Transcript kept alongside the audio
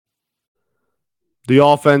The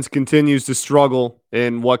offense continues to struggle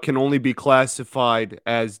in what can only be classified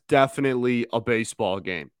as definitely a baseball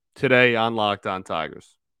game. Today on Locked On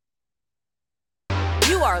Tigers.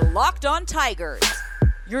 You are Locked On Tigers,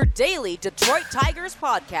 your daily Detroit Tigers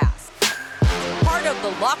podcast. Part of the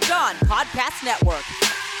Locked On Podcast Network,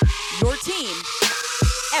 your team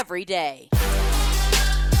every day.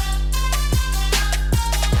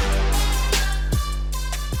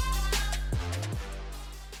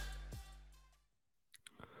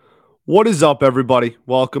 What is up, everybody?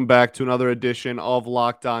 Welcome back to another edition of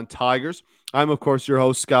Locked On Tigers. I'm, of course, your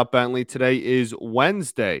host, Scott Bentley. Today is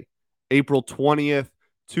Wednesday, April 20th,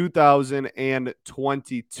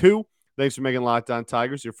 2022. Thanks for making Locked On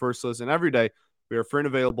Tigers your first listen every day. We are free and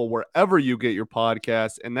available wherever you get your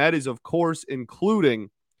podcasts, and that is, of course, including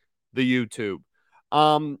the YouTube.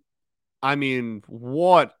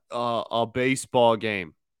 What a baseball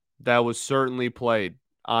game that was certainly played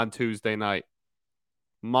on Tuesday night.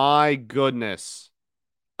 My goodness.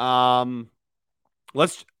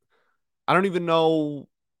 Let's I don't even know.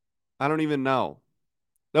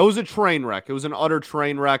 That was a train wreck. It was an utter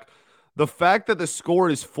train wreck. The fact that the score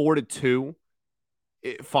is 4-2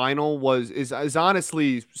 final is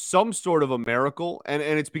honestly some sort of a miracle. And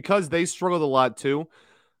it's because they struggled a lot too.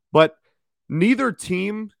 But neither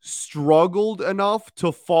team struggled enough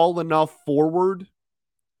to fall enough forward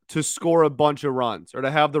to score a bunch of runs or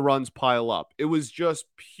to have the runs pile up. It was just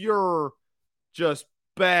pure, just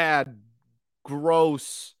bad,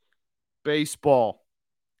 gross baseball.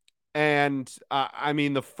 And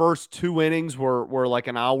the first two innings were like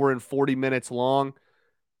an hour and 40 minutes long.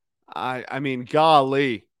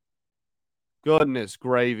 Golly, goodness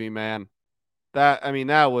gravy, man.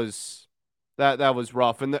 That was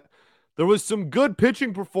rough. And there was some good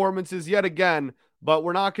pitching performances yet again, but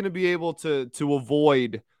we're not going to be able to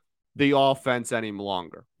avoid the offense any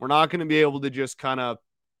longer. We're not going to be able to just kind of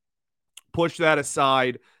push that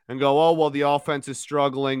aside and go, oh, well, the offense is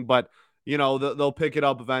struggling, but, they'll pick it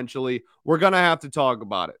up eventually. We're going to have to talk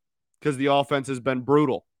about it because the offense has been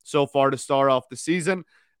brutal so far to start off the season,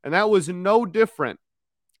 and that was no different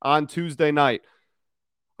on Tuesday night.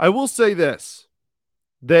 I will say this.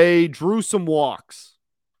 They drew some walks.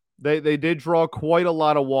 They did draw quite a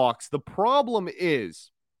lot of walks. The problem is,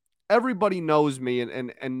 everybody knows me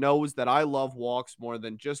and knows that I love walks more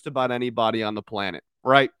than just about anybody on the planet,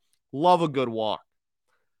 right? Love a good walk.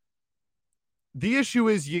 The issue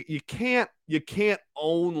is you can't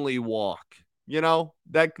only walk.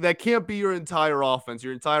 That can't be your entire offense.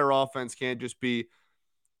 Your entire offense can't just be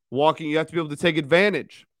walking. You have to be able to take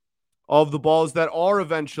advantage of the balls that are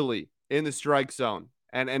eventually in the strike zone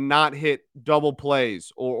and not hit double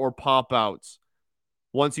plays or pop outs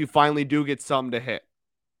once you finally do get something to hit.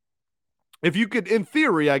 If you could, in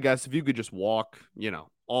theory, I guess, if you could just walk,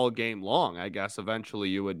 all game long, I guess eventually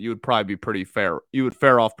you would probably be pretty fair. You would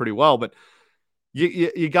fare off pretty well, but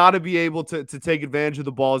you got to be able to take advantage of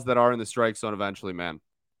the balls that are in the strike zone eventually, man.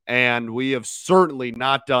 And we have certainly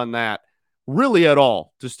not done that really at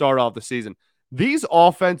all to start off the season. These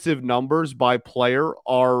offensive numbers by player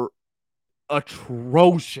are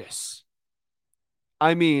atrocious.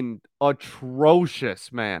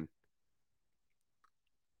 Atrocious, man.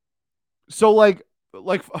 So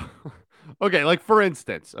okay, for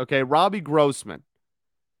instance, okay, Robbie Grossman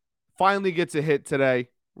finally gets a hit today,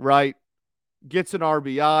 right? Gets an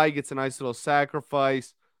RBI, gets a nice little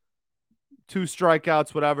sacrifice, 2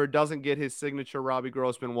 strikeouts, whatever. Doesn't get his signature Robbie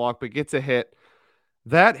Grossman walk, but gets a hit.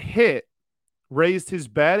 That hit raised his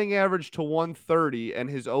batting average to 130 and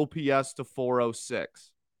his OPS to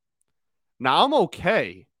 406. Now, I'm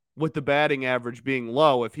okay with the batting average being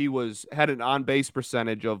low if he had an on-base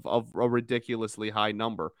percentage of a ridiculously high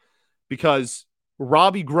number. Because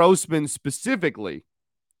Robbie Grossman specifically,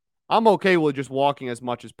 I'm okay with just walking as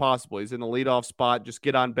much as possible. He's in the leadoff spot. Just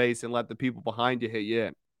get on base and let the people behind you hit you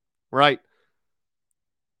in. Right?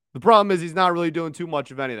 The problem is he's not really doing too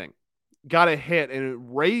much of anything. Got a hit, and it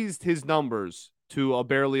raised his numbers to a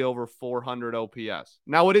barely over 400 OPS.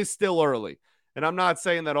 Now, it is still early, and I'm not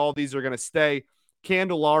saying that all these are going to stay.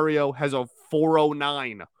 Candelario has a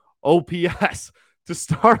 409 OPS to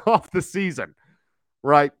start off the season,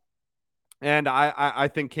 right? And I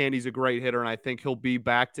think Candy's a great hitter, and I think he'll be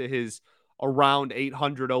back to his around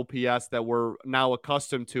 800 OPS that we're now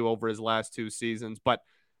accustomed to over his last 2 seasons. But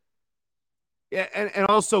yeah, and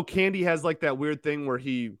also Candy has like that weird thing where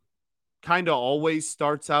he kind of always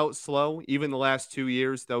starts out slow. Even the last 2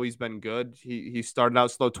 years, though he's been good, he started out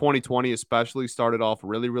slow. 2020 especially started off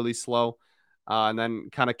really, really slow, and then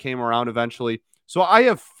kind of came around eventually. So I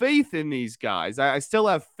have faith in these guys. I still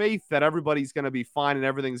have faith that everybody's going to be fine and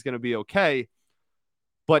everything's going to be okay.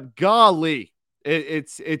 But golly,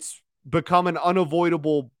 It's become an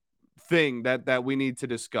unavoidable thing that we need to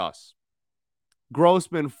discuss.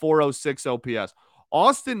 Grossman 406 OPS.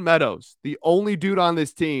 Austin Meadows, the only dude on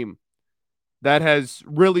this team that has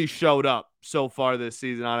really showed up so far this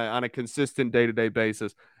season on a consistent day-to-day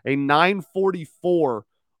basis. A 944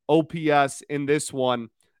 OPS in this one.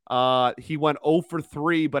 He went 0 for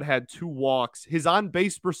 3, but had 2 walks. His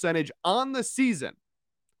on-base percentage on the season,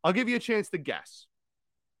 I'll give you a chance to guess.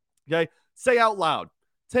 Okay? Say out loud.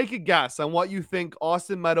 Take a guess on what you think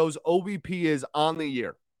Austin Meadows' OBP is on the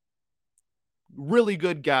year. Really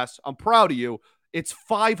good guess. I'm proud of you. It's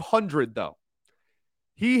 500, though.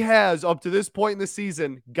 He has, up to this point in the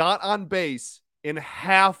season, got on base in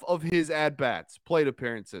half of his at-bats, plate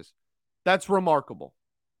appearances. That's remarkable.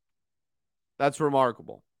 That's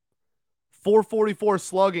remarkable. 444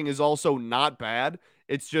 slugging is also not bad.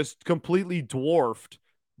 It's just completely dwarfed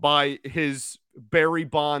by his Barry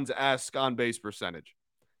Bonds-esque on-base percentage.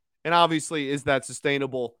 And obviously, is that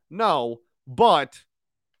sustainable? No, but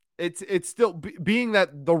it's still, being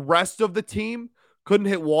that the rest of the team couldn't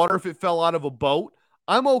hit water if it fell out of a boat,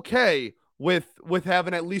 I'm okay with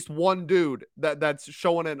having at least one dude that's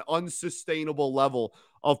showing an unsustainable level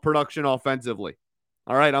of production offensively.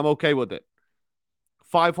 All right, I'm okay with it.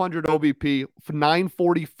 500 OBP,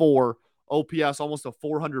 944 OPS, almost a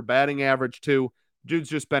 400 batting average too. Dude's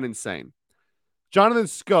just been insane. Jonathan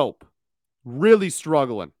Schoop, really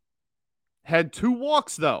struggling. Had 2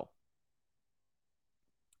 walks though.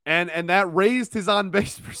 And that raised his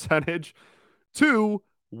on-base percentage to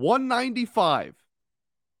 195.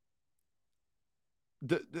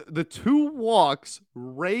 The 2 walks,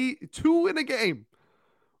 2 in a game,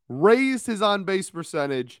 raised his on-base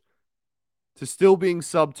percentage to still being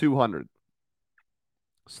sub 200.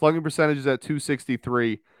 Slugging percentage is at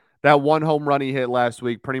 263. That 1 home run he hit last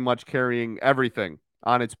week pretty much carrying everything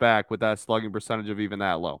on its back with that slugging percentage of even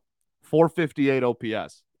that low. 458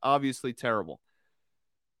 OPS. Obviously terrible.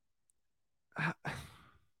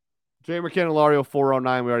 Jeimer Candelario,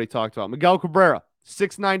 409. We already talked about. Miguel Cabrera,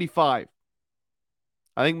 695.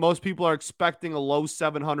 I think most people are expecting a low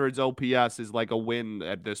 700s OPS is like a win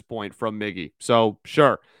at this point from Miggy. So,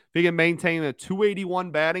 sure. If he can maintain a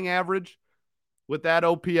 281 batting average with that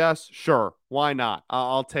OPS, sure. Why not?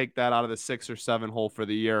 I'll take that out of the 6 or 7 hole for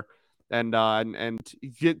the year. And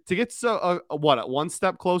get one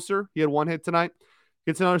step closer. He had 1 hit tonight.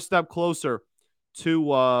 Gets another step closer to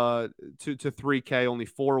 3K, only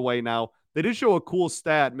 4 away now. They did show a cool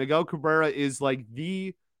stat. Miguel Cabrera is like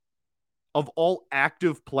of all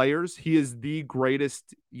active players, he is the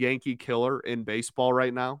greatest Yankee killer in baseball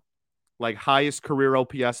right now. Like highest career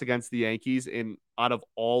OPS against the Yankees out of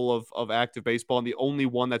all of active baseball, and the only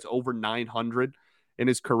one that's over 900 in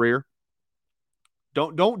his career.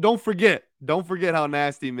 Don't forget how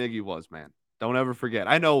nasty Miggy was, man. Don't ever forget.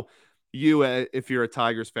 I know you, if you're a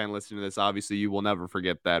Tigers fan listening to this, obviously you will never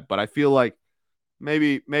forget that. But I feel like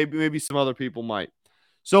maybe some other people might.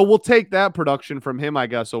 So we'll take that production from him, I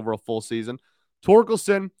guess, over a full season.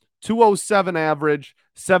 Torkelson, 207 average,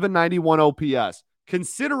 791 OPS.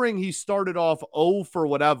 Considering he started off 0 for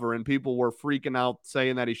whatever and people were freaking out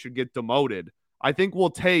saying that he should get demoted, I think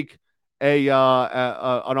we'll take an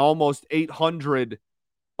almost 800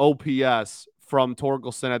 OPS from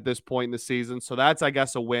Torkelson at this point in the season. So that's, I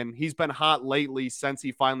guess, a win. He's been hot lately since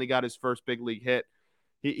he finally got his first big league hit.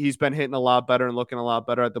 He's been hitting a lot better and looking a lot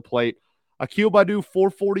better at the plate. Akil Baddoo,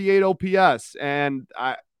 448 OPS. And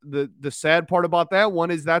the sad part about that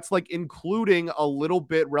one is that's like including a little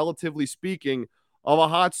bit, relatively speaking, of a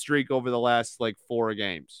hot streak over the last like 4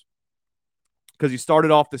 games. Because he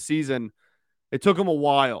started off the season, it took him a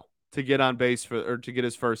while to get on base to get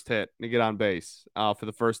his first hit, to get on base for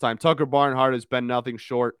the first time. Tucker Barnhart has been nothing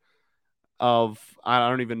short of, I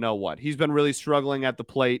don't even know what. He's been really struggling at the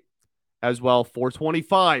plate as well.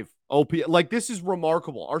 425 OP. Like, this is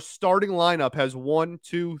remarkable. Our starting lineup has 1,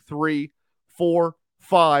 2, 3, 4,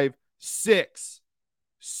 5, 6.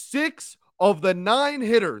 6 of the 9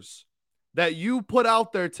 hitters that you put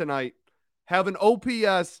out there tonight have an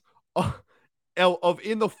OPS of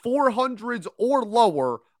in the 400s or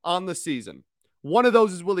lower on the season. One of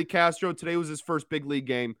those is Willie Castro. Today was his first big league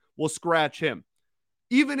game. We'll scratch him.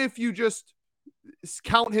 Even if you just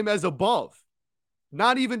count him as above,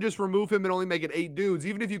 not even just remove him and only make it 8 dudes,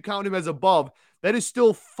 even if you count him as above, that is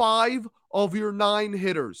still 5 of your 9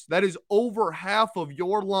 hitters. That is over half of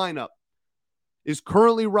your lineup is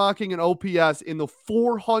currently rocking an OPS in the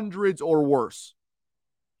 400s or worse.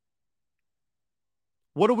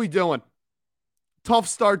 What are we doing? Tough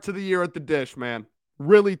start to the year at the Dish, man.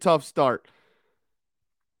 Really tough start.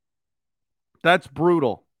 That's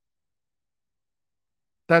brutal.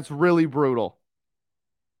 That's really brutal.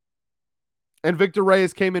 And Victor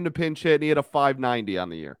Reyes came into pinch hit and he had a 590 on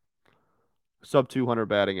the year. Sub 200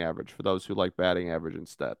 batting average for those who like batting average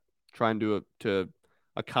instead. Trying to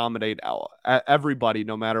accommodate everybody,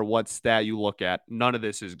 no matter what stat you look at. None of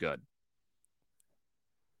this is good.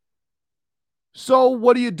 So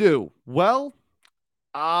what do? Well,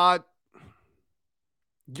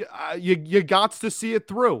 you got to see it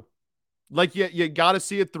through. Like you got to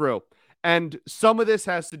see it through. And some of this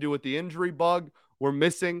has to do with the injury bug. We're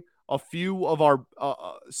missing a few of our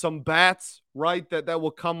some bats, right? That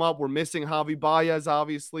will come up. We're missing Javi Baez,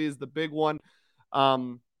 obviously, is the big one.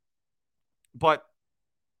 But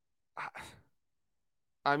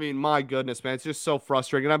I mean, my goodness, man, it's just so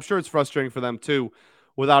frustrating. And I'm sure it's frustrating for them too,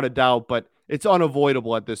 without a doubt, but it's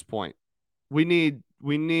unavoidable at this point. We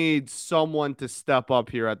need someone to step up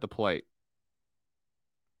here at the plate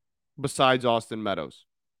besides Austin Meadows,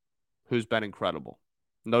 who's been incredible.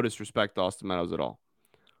 No disrespect to Austin Meadows at all.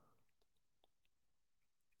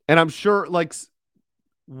 And I'm sure, like,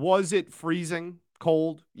 was it freezing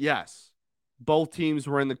cold? Yes. Both teams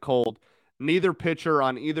were in the cold. Neither pitcher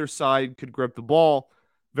on either side could grip the ball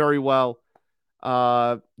very well.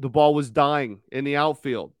 The ball was dying in the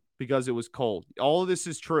outfield because it was cold. All of this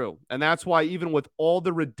is true. And that's why, even with all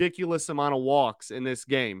the ridiculous amount of walks in this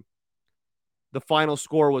game, the final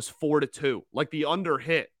score was 4-2. Like, the under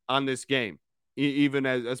hit on this game, even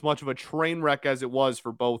as much of a train wreck as it was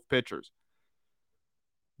for both pitchers.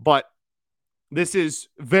 But this is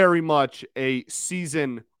very much a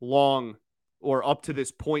season long, or up to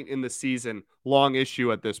this point in the season, long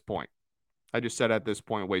issue at this point. I just said at this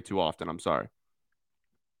point way too often. I'm sorry.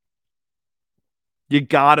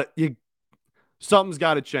 Something's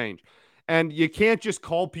got to change. And you can't just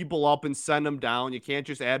call people up and send them down. You can't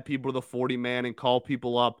just add people to the 40-man and call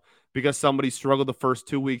people up because somebody struggled the first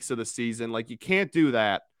 2 weeks of the season. Like, you can't do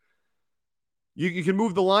that. You can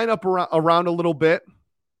move the lineup around a little bit.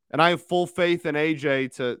 And I have full faith in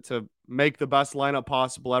AJ to make the best lineup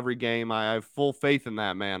possible every game. I have full faith in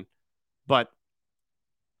that, man. But,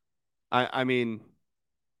 I mean,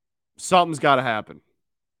 something's got to happen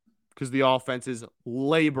because the offense is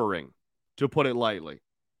laboring, to put it lightly.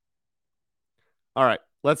 All right,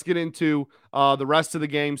 let's get into the rest of the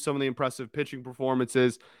game, some of the impressive pitching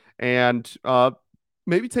performances, and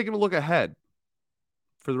maybe taking a look ahead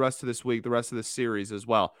for the rest of this week, the rest of this series as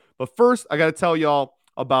well. But first, I got to tell y'all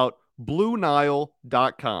about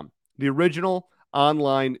BlueNile.com, the original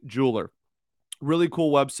online jeweler. Really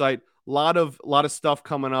cool website. A lot of stuff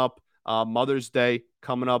coming up. Mother's Day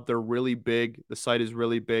coming up. They're really big. The site is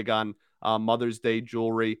really big on Mother's Day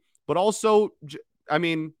jewelry, but also, I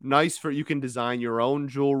mean, nice for, you can design your own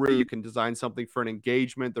jewelry. You can design something for an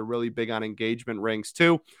engagement. They're really big on engagement rings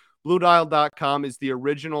too. BlueNile.com is the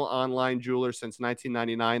original online jeweler since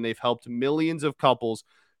 1999. They've helped millions of couples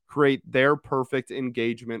create their perfect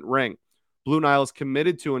engagement ring. Blue Nile is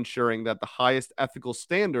committed to ensuring that the highest ethical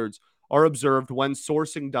standards are observed when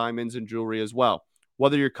sourcing diamonds and jewelry as well.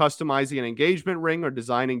 Whether you're customizing an engagement ring or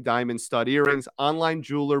designing diamond stud earrings, online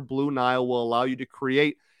jeweler Blue Nile will allow you to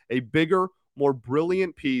create a bigger, more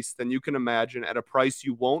brilliant piece than you can imagine at a price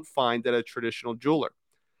you won't find at a traditional jeweler.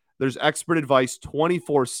 There's expert advice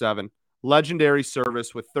 24/7, legendary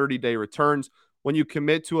service with 30-day returns. When you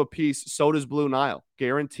commit to a piece, so does Blue Nile.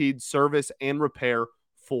 Guaranteed service and repair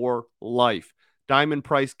for life. Diamond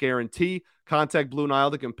price guarantee. Contact Blue Nile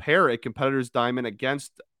to compare a competitor's diamond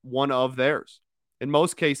against one of theirs. In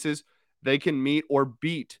most cases, they can meet or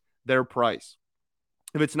beat their price.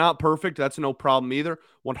 If it's not perfect, that's no problem either.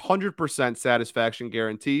 100% satisfaction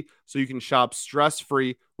guarantee, so you can shop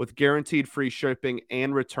stress-free with guaranteed free shipping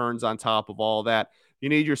and returns on top of all that. You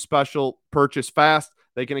need your special purchase fast,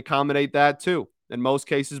 they can accommodate that too. In most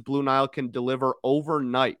cases, Blue Nile can deliver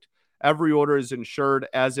overnight. Every order is insured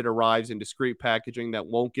as it arrives in discreet packaging that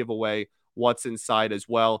won't give away what's inside as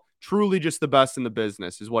well. Truly just the best in the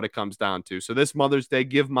business is what it comes down to. So this Mother's Day,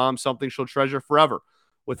 give mom something she'll treasure forever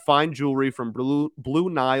with fine jewelry from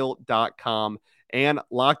BlueNile.com. And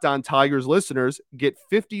Locked On Tigers listeners get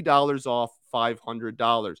 $50 off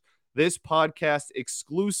 $500. This podcast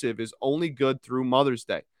exclusive is only good through Mother's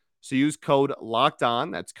Day. So use code Locked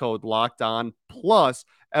On. That's code Locked On. Plus,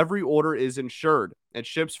 every order is insured. It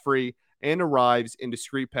ships free and arrives in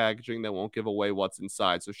discreet packaging that won't give away what's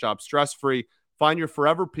inside. So shop stress-free. Find your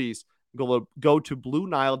forever piece. Go to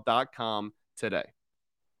BlueNile.com today.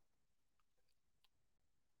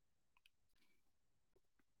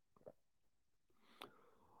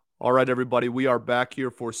 All right, everybody, we are back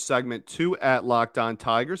here for segment 2 at Locked On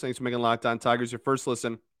Tigers. Thanks for making Locked On Tigers your first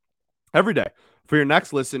listen every day For your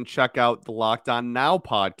next listen, check out the Locked On Now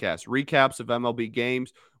podcast, recaps of MLB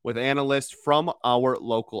games with analysts from our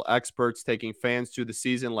local experts, taking fans through the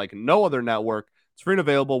season like no other network. It's free and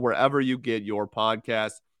available wherever you get your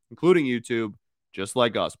podcasts, including YouTube, just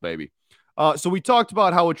like us, baby. So we talked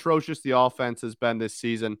about how atrocious the offense has been this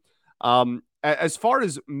season. As far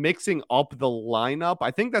as mixing up the lineup,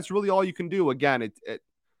 I think that's really all you can do. Again,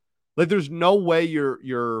 like there's no way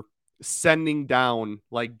you're sending down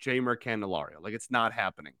like Jeimer Candelario. Like it's not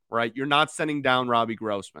happening, right? You're not sending down Robbie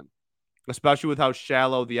Grossman, especially with how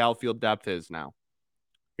shallow the outfield depth is now.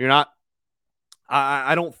 You're not.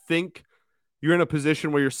 I don't think you're in a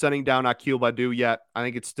position where you're sending down Akil Baddoo yet. I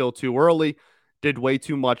think it's still too early. Did way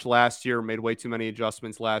too much last year, made way too many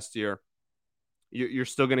adjustments last year. You're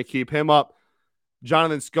still going to keep him up.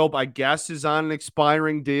 Jonathan Schoop, I guess, is on an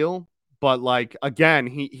expiring deal. But, like, again,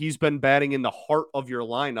 he's been batting in the heart of your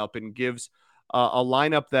lineup and gives a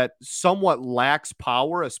lineup that somewhat lacks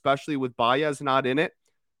power, especially with Baez not in it,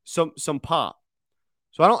 some pop.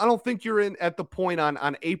 So I don't think you're in at the point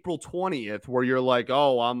on April 20th where you're like,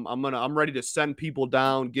 oh, I'm ready to send people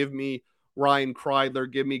down. Give me Ryan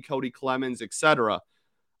Kreidler, give me Cody Clemens, etc.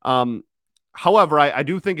 However, I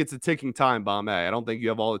do think it's a ticking time bomb. I don't think you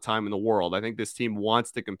have all the time in the world. I think this team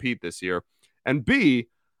wants to compete this year. And B,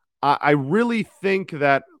 I really think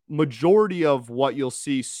that majority of what you'll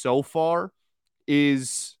see so far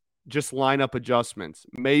is just lineup adjustments.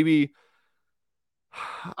 Maybe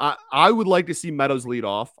I would like to see Meadows lead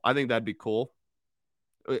off. I think that'd be cool.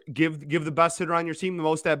 Give the best hitter on your team the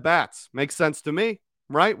most at bats. Makes sense to me,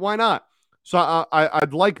 right? Why not? So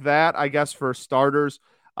I'd like that, I guess, for starters.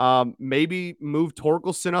 Maybe move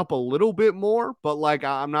Torkelson up a little bit more, but like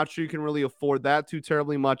I'm not sure you can really afford that too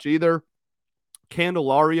terribly much either.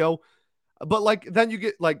 Candelario, but like then you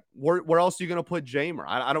get like where else are you going to put Jeimer?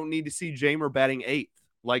 I don't need to see Jeimer batting eighth.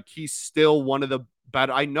 Like he's still one of the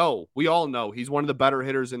better. I know we all know he's one of the better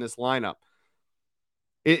hitters in this lineup.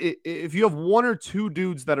 If you have one or two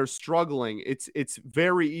dudes that are struggling, it's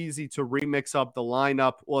very easy to remix up the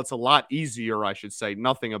lineup. Well, it's a lot easier, I should say.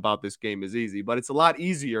 Nothing about this game is easy, but it's a lot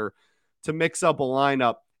easier to mix up a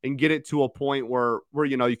lineup and get it to a point where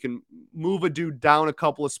you know you can move a dude down a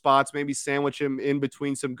couple of spots, maybe sandwich him in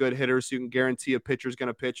between some good hitters so you can guarantee a pitcher's going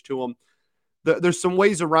to pitch to him. There's some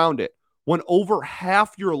ways around it. When over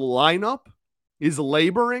half your lineup is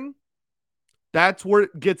laboring, that's where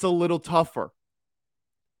it gets a little tougher.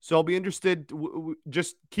 So I'll be interested.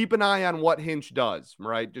 Just keep an eye on what Hinch does,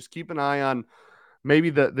 right? Just keep an eye on maybe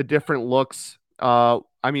the different looks. I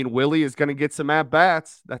mean, Willie is going to get some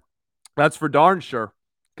at-bats. That's for darn sure,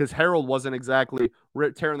 because Harold wasn't exactly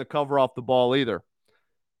tearing the cover off the ball either.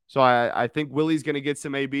 So I think Willie's going to get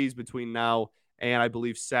some ABs between now and I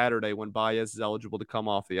believe Saturday when Baez is eligible to come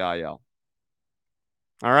off the IL.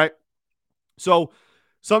 All right. So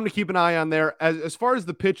something to keep an eye on there. As far as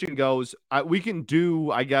the pitching goes, we can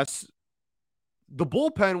do, I guess, the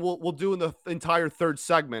bullpen we'll do in the entire third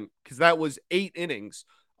segment because that was 8 innings.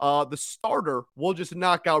 The starter we'll just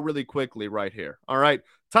knock out really quickly right here. All right.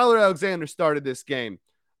 Tyler Alexander started this game.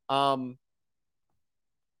 I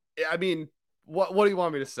mean, what do you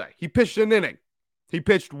want me to say? He pitched an inning. He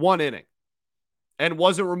pitched 1 inning and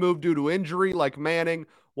wasn't removed due to injury like Manning.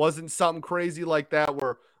 Wasn't something crazy like that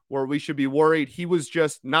where we should be worried. He was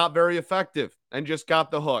just not very effective and just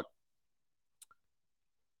got the hook.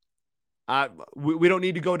 We don't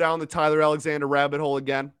need to go down the Tyler Alexander rabbit hole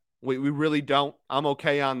again. We really don't. I'm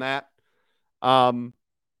okay on that.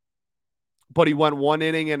 But he went 1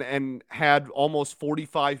 inning and had almost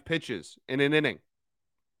 45 pitches in an inning.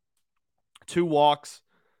 2 walks,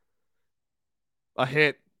 a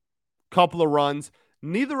hit, couple of runs.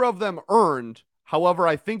 Neither of them earned. However,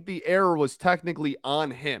 I think the error was technically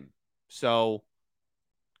on him. So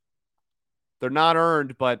they're not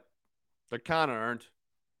earned, but they're kind of earned.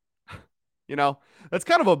 You know, that's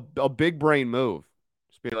kind of a big brain move.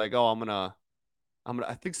 Just be like, oh, I'm gonna.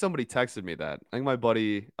 I think somebody texted me that. I think my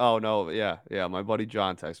buddy. Oh no, yeah, my buddy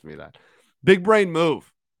John texted me that. Big brain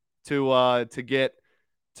move to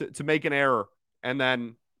make an error and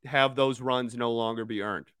then have those runs no longer be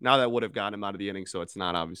earned. Now that would have gotten him out of the inning, so it's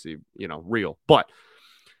not obviously, real. But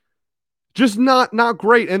just not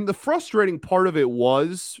great. And the frustrating part of it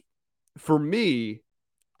was, for me,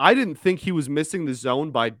 I didn't think he was missing the zone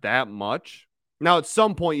by that much. Now, at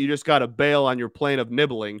some point, you just got to bail on your plane of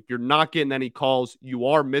nibbling. You're not getting any calls. You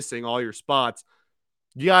are missing all your spots.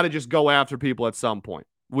 You got to just go after people at some point.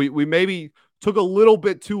 We maybe took a little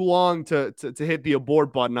bit too long to hit the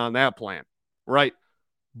abort button on that plan, right?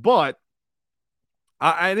 But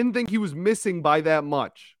I didn't think he was missing by that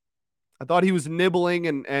much. I thought he was nibbling,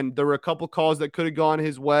 and there were a couple calls that could have gone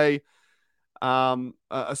his way.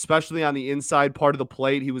 especially on the inside part of the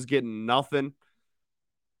plate. He was getting nothing.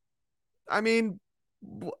 I mean,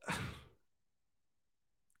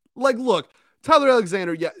 like, look, Tyler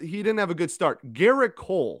Alexander, yeah, he didn't have a good start. Garrett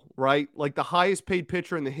Cole, right? Like the highest paid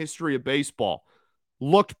pitcher in the history of baseball,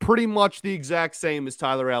 looked pretty much the exact same as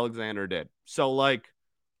Tyler Alexander did. So, like,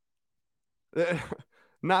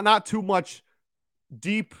 not too much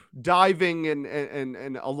deep diving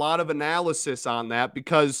and a lot of analysis on that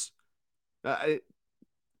because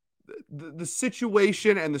the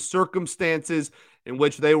situation and the circumstances in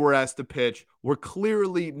which they were asked to pitch were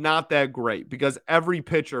clearly not that great because every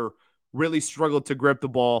pitcher really struggled to grip the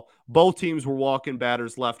ball. Both teams were walking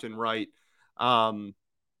batters left and right. Um,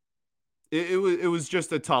 it was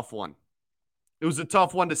just a tough one. It was a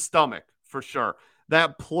tough one to stomach for sure.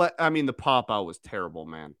 The pop out was terrible,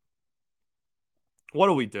 man. What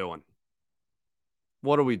are we doing?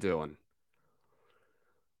 What are we doing?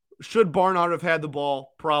 Should Barnhart have had the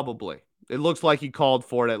ball? Probably. It looks like he called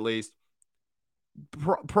for it at least.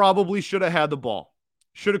 Probably should have had the ball.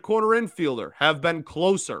 Should a corner infielder have been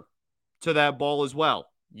closer to that ball as well?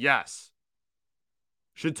 Yes.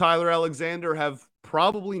 Should Tyler Alexander have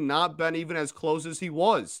probably not been even as close as he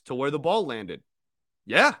was to where the ball landed?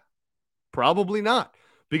 Yeah, probably not.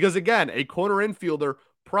 Because again, a corner infielder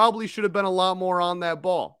probably should have been a lot more on that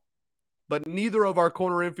ball. But neither of our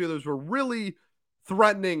corner infielders were really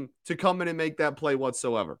threatening to come in and make that play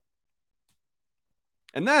whatsoever.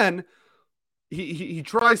 And then he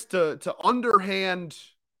tries to underhand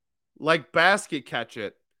like basket catch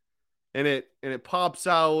it, and it pops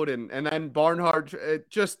out, and then Barnhart, it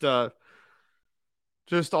just all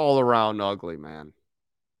around ugly, man.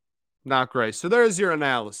 Not great. So there's your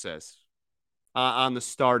analysis on the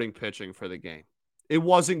starting pitching for the game. It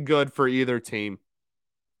wasn't good for either team.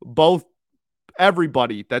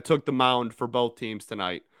 Everybody that took the mound for both teams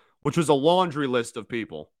tonight, which was a laundry list of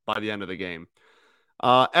people by the end of the game.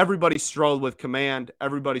 Everybody struggled with command.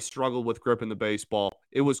 Everybody struggled with gripping the baseball.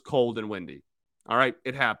 It was cold and windy. All right,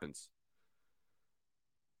 it happens.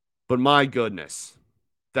 But my goodness,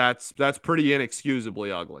 that's pretty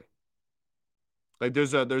inexcusably ugly. Like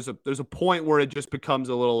there's a point where it just becomes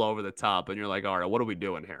a little over the top, and you're like, all right, what are we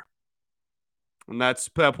doing here? And that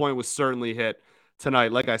point was certainly hit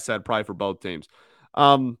tonight. Like I said, probably for both teams.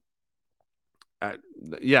 No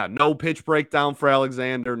pitch breakdown for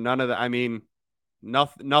Alexander. None of that. I mean,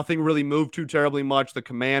 nothing really moved too terribly much. The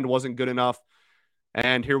command wasn't good enough.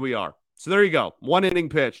 And here we are. So there you go. 1 inning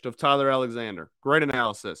pitched of Tyler Alexander. Great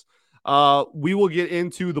analysis. We will get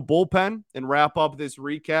into the bullpen and wrap up this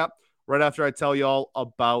recap right after I tell y'all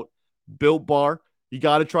about Built Bar. You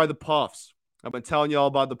got to try the Puffs. I've been telling y'all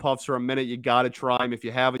about the Puffs for a minute. You got to try them. If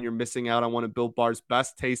you haven't, you're missing out on one of Built Bar's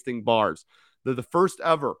best tasting bars. They're the first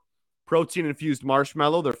ever protein-infused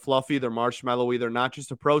marshmallow. They're fluffy. They're marshmallowy. They're not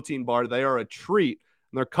just a protein bar. They are a treat.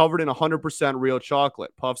 And they're covered in 100% real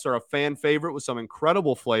chocolate. Puffs are a fan favorite with some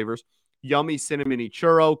incredible flavors. Yummy cinnamony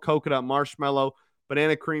churro, coconut marshmallow,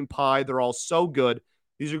 banana cream pie. They're all so good.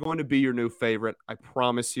 These are going to be your new favorite. I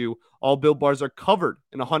promise you. All Built Bars are covered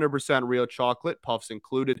in 100% real chocolate, Puffs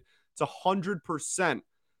included. It's 100%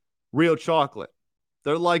 real chocolate.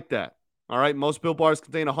 They're like that. All right. Most Built Bars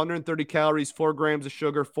contain 130 calories, 4 grams of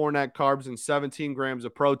sugar, 4 net carbs, and 17 grams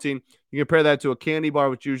of protein. You compare that to a candy bar,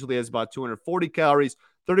 which usually has about 240 calories,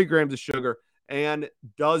 30 grams of sugar, and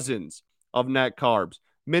dozens of net carbs.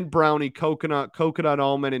 Mint brownie, coconut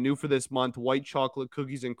almond, and new for this month, white chocolate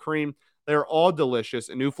cookies and cream. They're all delicious,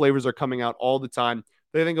 and new flavors are coming out all the time.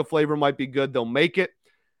 They think a flavor might be good, they'll make it.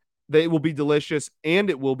 They will be delicious, and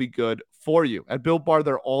it will be good for you. At Built Bar,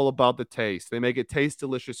 they're all about the taste. They make it taste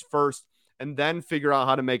delicious first, and then figure out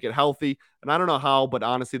how to make it healthy. And I don't know how, but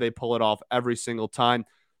honestly, they pull it off every single time.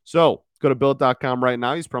 So go to Built.com right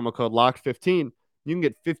now. Use promo code LOCKED15. You can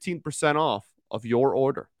get 15% off of your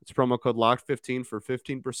order. It's promo code LOCKED15 for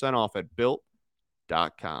 15% off at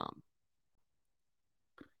Built.com.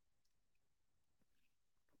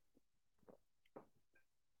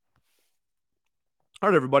 All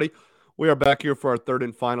right, everybody. We are back here for our third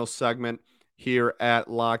and final segment here at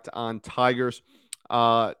Locked On Tigers.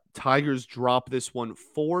 Tigers drop this one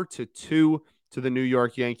 4-2 to the New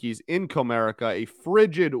York Yankees in Comerica, a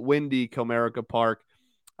frigid, windy Comerica Park.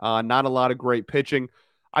 Not a lot of great pitching.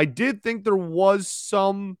 I did think there was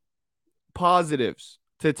some positives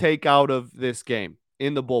to take out of this game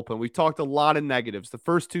in the bullpen. We've talked a lot of negatives. The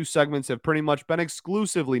first two segments have pretty much been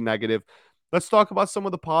exclusively negative. Let's talk about some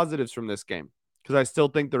of the positives from this game because I still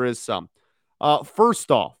think there is some.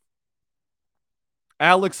 First off,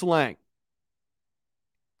 Alex Lang.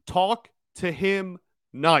 Talk to him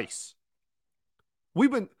nice.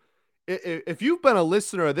 If you've been a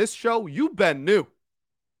listener of this show, you've been new.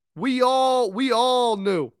 We all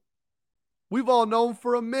knew. We've all known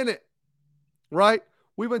for a minute, right?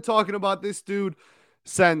 We've been talking about this dude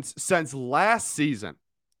since last season.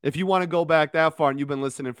 If you want to go back that far and you've been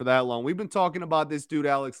listening for that long, we've been talking about this dude,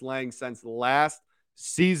 Alex Lang, since last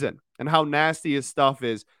season and how nasty his stuff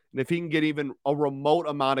is. And if he can get even a remote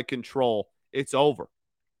amount of control, it's over,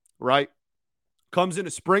 right? Comes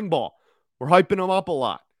into spring ball. We're hyping him up a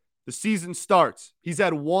lot. The season starts. He's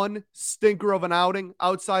had one stinker of an outing.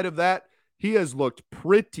 Outside of that, he has looked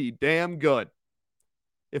pretty damn good,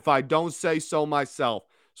 if I don't say so myself.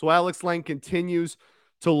 So Alex Lang continues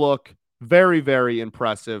to look very, very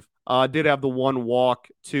impressive. Did have the one walk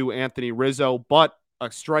to Anthony Rizzo, but a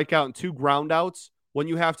strikeout and 2 groundouts when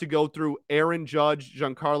you have to go through Aaron Judge,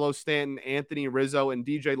 Giancarlo Stanton, Anthony Rizzo, and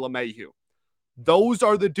DJ LeMahieu. Those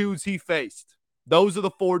are the dudes he faced. Those are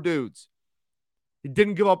the 4 dudes. He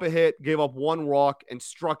didn't give up a hit, gave up 1 walk, and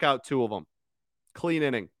struck out 2 of them. Clean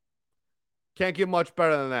inning. Can't get much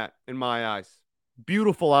better than that in my eyes.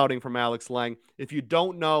 Beautiful outing from Alex Lang. If you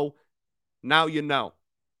don't know, now you know,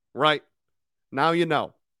 right? Now you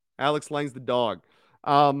know. Alex Lang's the dog.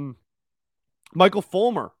 Michael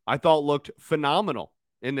Fulmer, I thought, looked phenomenal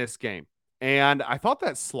in this game. And I thought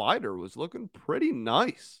that slider was looking pretty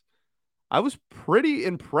nice. I was pretty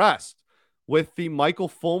impressed with the Michael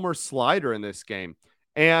Fulmer slider in this game.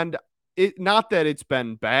 And not that it's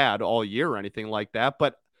been bad all year or anything like that,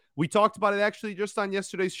 but we talked about it actually just on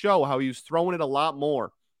yesterday's show, how he was throwing it a lot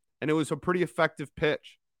more. And it was a pretty effective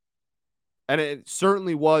pitch. And it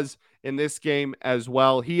certainly was in this game as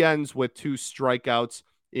well. He ends with 2 strikeouts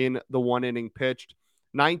in the 1 inning pitched.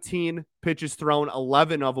 19 pitches thrown,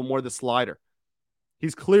 11 of them were the slider.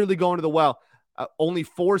 He's clearly going to the well. Only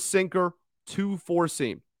 4 sinker, 2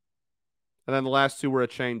 four-seam. And then the last 2 were a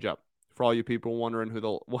changeup. For all you people wondering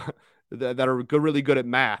that are really good at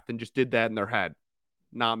math and just did that in their head.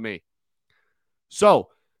 Not me. So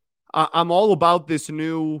I'm all about this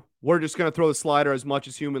new, we're just going to throw the slider as much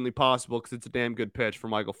as humanly possible because it's a damn good pitch for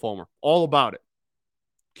Michael Fulmer. All about it.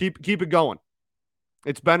 Keep it going.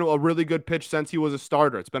 It's been a really good pitch since he was a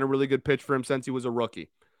starter. It's been a really good pitch for him since he was a rookie.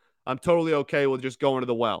 I'm totally okay with just going to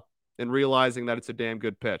the well and realizing that it's a damn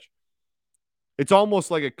good pitch. It's almost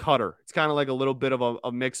like a cutter. It's kind of like a little bit of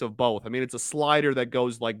a mix of both. I mean, it's a slider that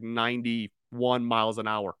goes like 91 miles an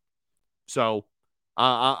hour. So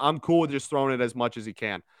I'm cool with just throwing it as much as he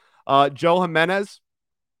can. Joe Jimenez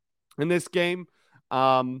in this game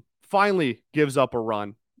finally gives up a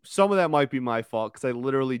run. Some of that might be my fault because I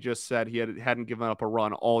literally just said he hadn't given up a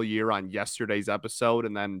run all year on yesterday's episode,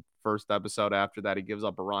 and then first episode after that he gives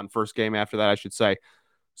up a run. First game after that, I should say.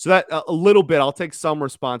 So that a little bit, I'll take some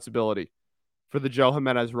responsibility for the Joe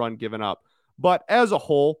Jimenez run given up. But as a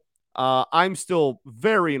whole, I'm still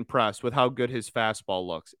very impressed with how good his fastball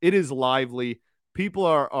looks. It is lively. People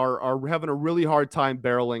are having a really hard time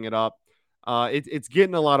barreling it up. It's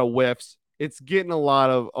getting a lot of whiffs. It's getting a lot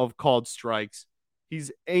of called strikes.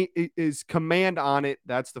 His command on it,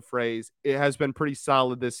 that's the phrase. It has been pretty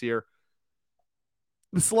solid this year.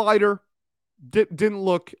 The slider didn't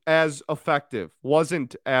look as effective,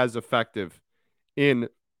 wasn't as effective in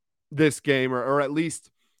this game, or at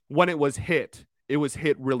least when it was hit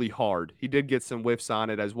really hard. He did get some whiffs on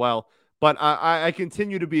it as well. But I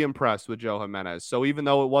continue to be impressed with Joe Jimenez. So even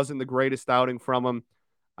though it wasn't the greatest outing from him,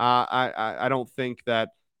 I don't think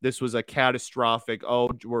that this was a catastrophic,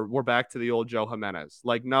 we're back to the old Joe Jimenez.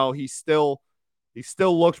 Like, no, he still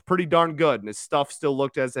looked pretty darn good, and his stuff still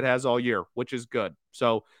looked as it has all year, which is good.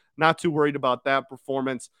 So not too worried about that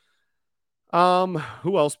performance.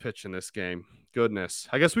 Who else pitched in this game? Goodness.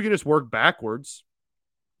 I guess we can just work backwards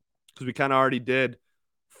because we kind of already did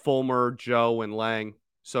Fulmer, Joe, and Lang.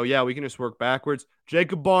 So, yeah, we can just work backwards.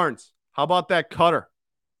 Jacob Barnes. How about that cutter?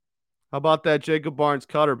 How about that Jacob Barnes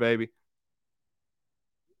cutter, baby?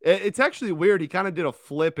 It's actually weird. He kind of did a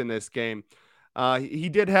flip in this game. He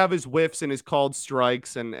did have his whiffs and his called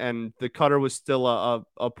strikes, and the cutter was still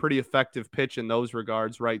a pretty effective pitch in those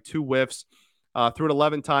regards, right? 2 whiffs. Threw it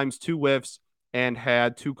 11 times, 2 whiffs, and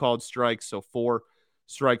had 2 called strikes, so 4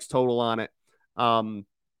 strikes total on it. The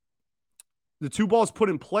 2 balls put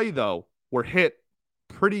in play, though, were hit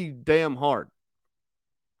pretty damn hard.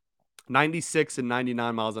 96 and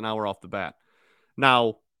 99 miles an hour off the bat.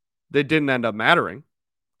 Now, they didn't end up mattering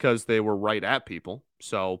because they were right at people,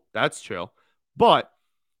 so that's chill. But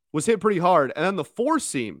was hit pretty hard. And then the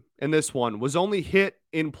 4-seam in this one was only hit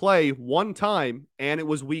in play 1 time, and it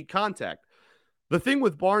was weak contact. The thing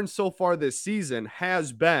with Barnes so far this season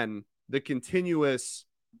has been the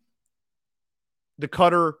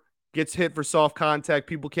cutter gets hit for soft contact.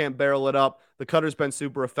 People can't barrel it up. The cutter's been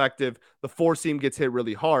super effective. The four seam gets hit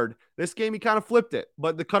really hard. This game, he kind of flipped it,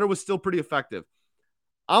 but the cutter was still pretty effective.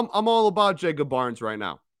 I'm all about Jacob Barnes right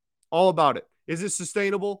now. All about it. Is it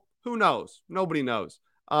sustainable? Who knows? Nobody knows.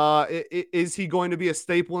 Is he going to be a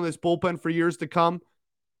staple in this bullpen for years to come?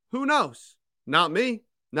 Who knows? Not me,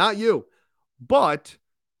 not you. But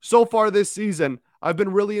so far this season, I've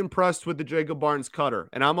been really impressed with the Jacob Barnes cutter,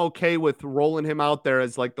 and I'm okay with rolling him out there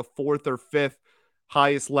as like the fourth or fifth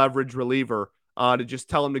highest leverage reliever to just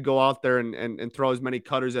tell him to go out there and throw as many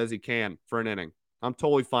cutters as he can for an inning. I'm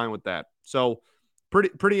totally fine with that. So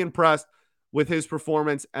pretty impressed with his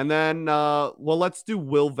performance. And then, let's do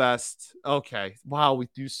Will Vest. Okay. Wow, we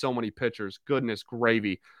do so many pitchers. Goodness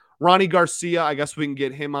gravy. Ronnie Garcia, I guess we can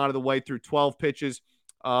get him out of the way through 12 pitches.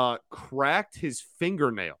 Cracked his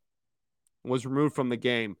fingernail, was removed from the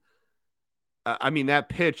game. I mean, that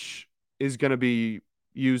pitch is going to be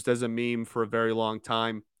used as a meme for a very long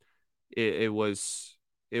time. It was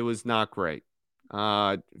not great.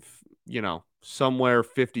 Somewhere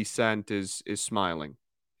 50 Cent is smiling.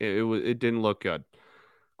 It didn't look good.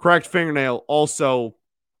 Cracked fingernail also.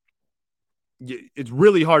 It's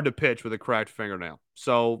really hard to pitch with a cracked fingernail.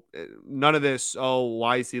 So none of this,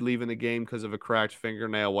 why is he leaving the game because of a cracked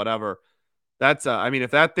fingernail, whatever. That's,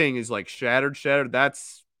 if that thing is like shattered,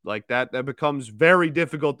 that's like that becomes very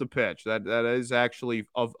difficult to pitch. That is actually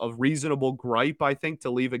a reasonable gripe, I think,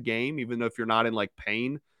 to leave a game, even though if you're not in like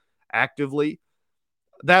pain actively.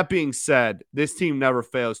 That being said, this team never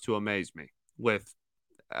fails to amaze me with,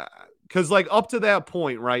 because like up to that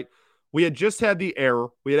point, right, we had just had the error.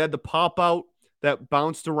 We had the pop out that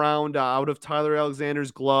bounced around out of Tyler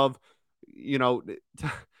Alexander's glove.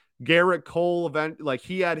 Garrett Cole event, like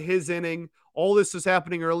he had his inning. All this is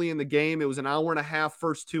happening early in the game. It was an hour and a half,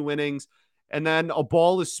 first two innings, and then a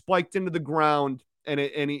ball is spiked into the ground, and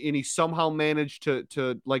he somehow managed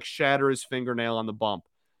to like shatter his fingernail on the bump.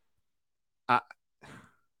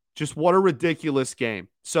 Just what a ridiculous game.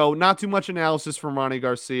 So not too much analysis from Ronnie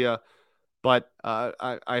Garcia, but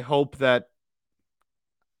I hope that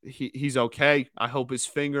he's okay. I hope his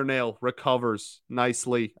fingernail recovers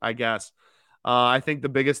nicely, I guess. I think the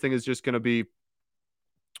biggest thing is just going to be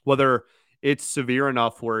whether it's severe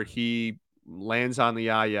enough where he lands on the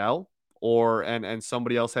IL and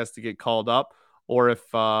somebody else has to get called up, or if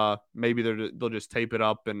maybe they'll just tape it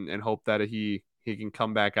up and hope that he can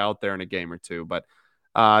come back out there in a game or two. But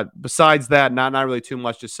besides that, not really too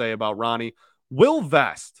much to say about Ronnie. Will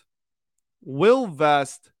Vest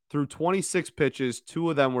threw 26 pitches. 2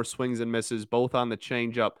 of them were swings and misses, both on the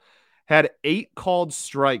changeup. Had 8 called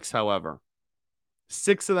strikes, however.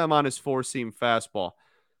 6 of them on his four-seam fastball.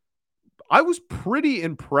 I was pretty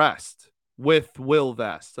impressed with Will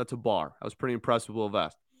Vest. That's a bar. I was pretty impressed with Will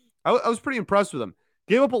Vest. I was pretty impressed with him.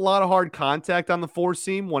 Gave up a lot of hard contact on the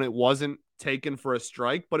four-seam when it wasn't taken for a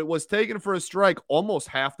strike, but it was taken for a strike almost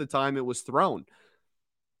half the time it was thrown.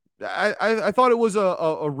 I thought it was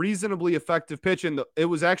a reasonably effective pitch, and it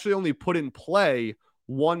was actually only put in play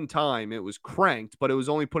one time. It was cranked, but it was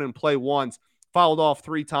only put in play once, fouled off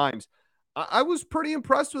 3 times. I was pretty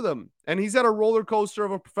impressed with him, and he's had a roller coaster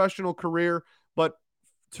of a professional career, but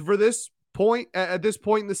for this point, at this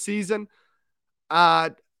point in the season,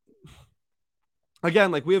 again,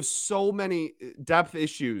 like we have so many depth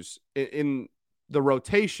issues in the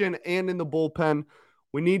rotation and in the bullpen.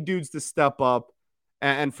 We need dudes to step up.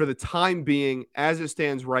 And for the time being, as it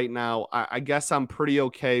stands right now, I guess I'm pretty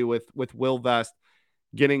okay with Will Vest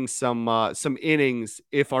getting some innings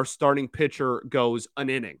if our starting pitcher goes an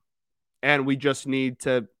inning. And we just need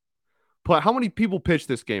to put, how many people pitched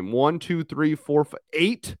this game? 1, 2, 3, 4, 5,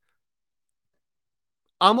 8.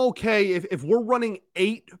 I'm okay if we're running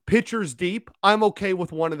 8 pitchers deep. I'm okay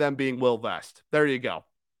with one of them being Will Vest. There you go.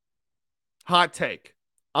 Hot take.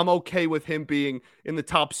 I'm okay with him being in the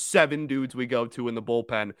top 7 dudes we go to in the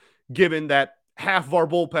bullpen, given that half of our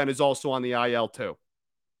bullpen is also on the IL too.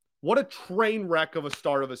 What a train wreck of a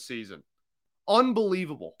start of a season.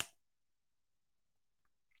 Unbelievable.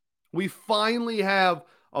 We finally have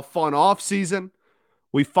a fun off season.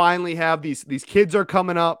 We finally have these kids are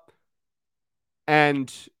coming up, and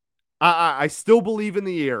I still believe in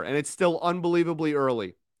the year, and it's still unbelievably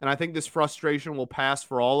early. And I think this frustration will pass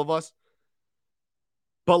for all of us.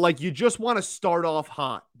 But like, you just want to start off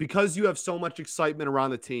hot because you have so much excitement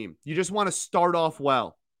around the team. You just want to start off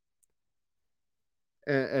well.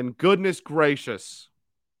 And goodness gracious,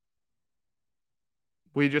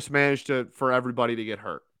 we just managed for everybody to get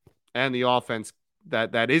hurt. And the offense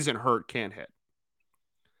that isn't hurt can't hit.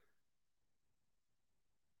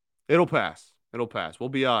 It'll pass. We'll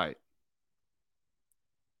be all right.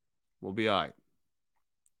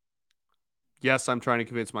 Yes, I'm trying to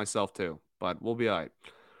convince myself too, but we'll be all right.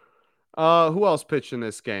 Who else pitched in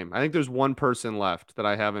this game? I think there's one person left that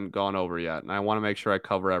I haven't gone over yet, and I want to make sure I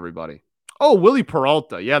cover everybody. Oh, Willie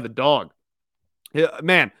Peralta. Yeah, the dog. Yeah,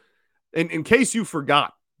 man, in case you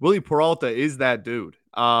forgot, Willie Peralta is that dude.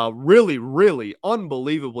 Really, really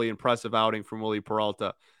unbelievably impressive outing from Willie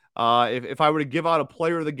Peralta. If I were to give out a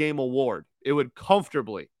player of the game award, it would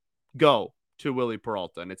comfortably go to Willie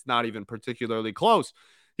Peralta, and it's not even particularly close.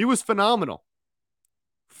 He was phenomenal.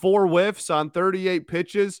 4 whiffs on 38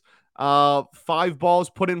 pitches, 5 balls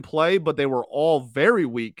put in play, but they were all very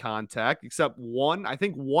weak contact, except one. I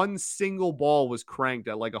think one single ball was cranked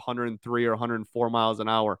at like 103 or 104 miles an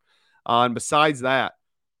hour. And besides that,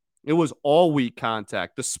 it was all weak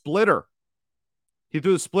contact. The splitter, he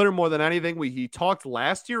threw the splitter more than anything. He talked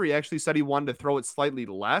last year. He actually said he wanted to throw it slightly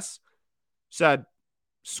less. Said,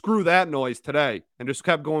 screw that noise today, and just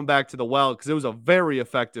kept going back to the well because it was a very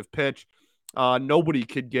effective pitch. Nobody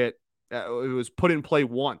could get it was put in play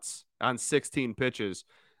once on 16 pitches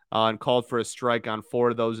and called for a strike on 4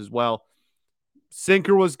 of those as well.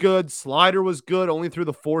 Sinker was good. Slider was good. Only threw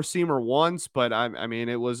the 4-seamer once, but I mean,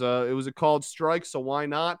 it was a called strike, so why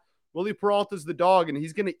not? Willie Peralta's the dog, and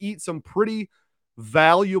he's going to eat some pretty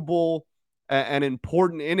valuable and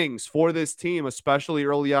important innings for this team, especially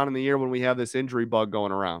early on in the year when we have this injury bug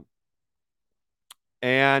going around.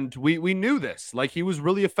 And we knew this. Like, he was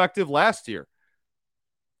really effective last year.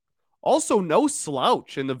 Also, no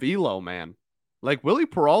slouch in the velo, man. Like, Willie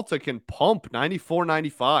Peralta can pump 94,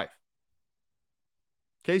 95. In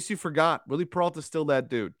case you forgot, Willie Peralta's still that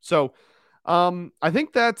dude. So, I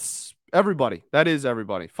think that's everybody. That is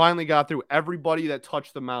everybody. Finally got through everybody that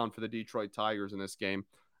touched the mound for the Detroit Tigers in this game.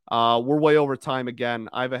 We're way over time again.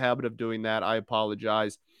 I have a habit of doing that. I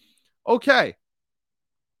apologize. Okay.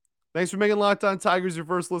 Thanks for making Locked On Tigers your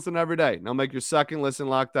first listen every day. Now make your second listen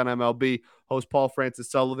Locked On MLB. Host Paul Francis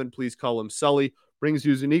Sullivan, please call him Sully, brings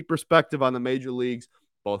you his unique perspective on the major leagues,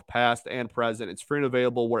 both past and present. It's free and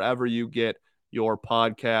available wherever you get your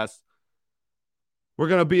podcasts. We're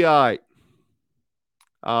going to be all right.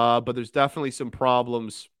 But there's definitely some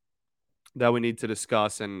problems that we need to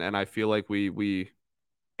discuss, and I feel like we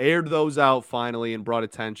aired those out finally and brought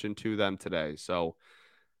attention to them today. So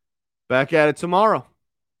back at it tomorrow.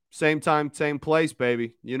 Same time, same place,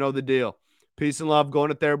 baby. You know the deal. Peace and love. Going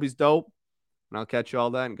to therapy's dope. And I'll catch you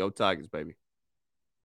all then. Go Tigers, baby.